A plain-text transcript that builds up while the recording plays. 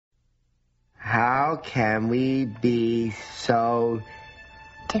How can we be so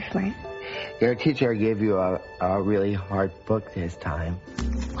different? Your teacher gave you a really hard book this time.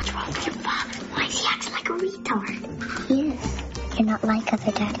 What's wrong with your father? Why is he acting like a retard? He is. You're not like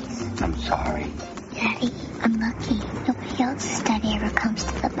other daddies. I'm sorry. Daddy, I'm lucky. Nobody else's daddy ever comes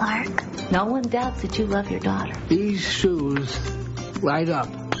to the park. No one doubts that you love your daughter. These shoes light up.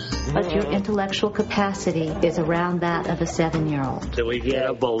 But your intellectual capacity is around that of a 7-year-old. Do we get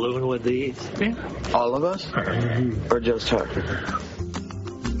a balloon with these? All of us? Or just her?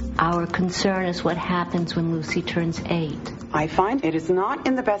 Our concern is what happens when Lucy turns 8. I find it is not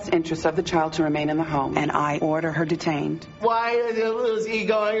in the best interest of the child to remain in the home, and I order her detained. Why is Lucy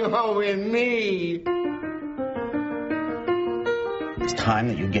going home with me? It's time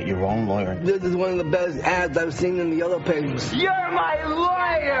that you get your own lawyer. This is one of the best ads I've seen in the yellow pages. You're my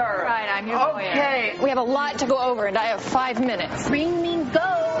lawyer! Right, I'm your lawyer. Okay. We have a lot to go over, and I have 5 minutes. Ring me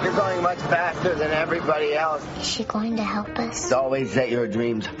go! You're going much faster than everybody else. Is she going to help us? Always set your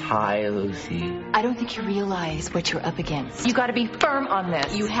dreams high, Lucy. I don't think you realize what you're up against. You got to be firm on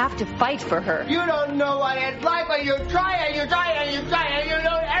this. You have to fight for her. You don't know what it's like when you try and you try and you try and you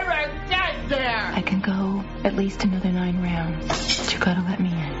don't ever get there. I can go at least another 9 rounds. But you got to let me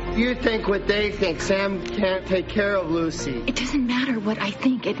in. You think what they think. Sam can't take care of Lucy. It doesn't matter what I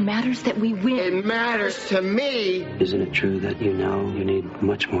think. It matters that we win. It matters to me. Isn't it true that you know you need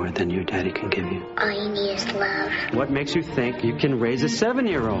much more than your daddy can give you? All you need is love. What makes you think you can raise a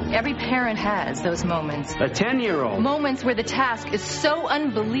 7-year-old? Every parent has those moments. A 10-year-old? Moments where the task is so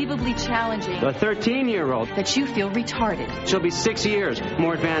unbelievably challenging. A 13-year-old? That you feel retarded. She'll be 6 years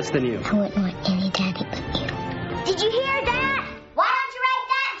more advanced than you. I wouldn't want any daddy but you. Did you hear that? Why don't you write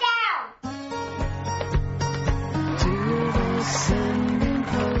that down?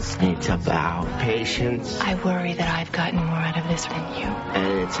 It's about patience. I worry that I've gotten more out of this than you.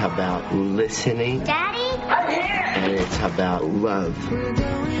 And it's about listening. Daddy? I'm here! And it's about love.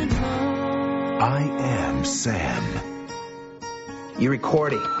 I am Sam. You're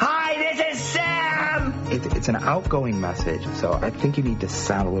recording. Hi, this is Sam! It's an outgoing message, so I think you need to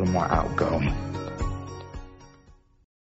sound a little more outgoing.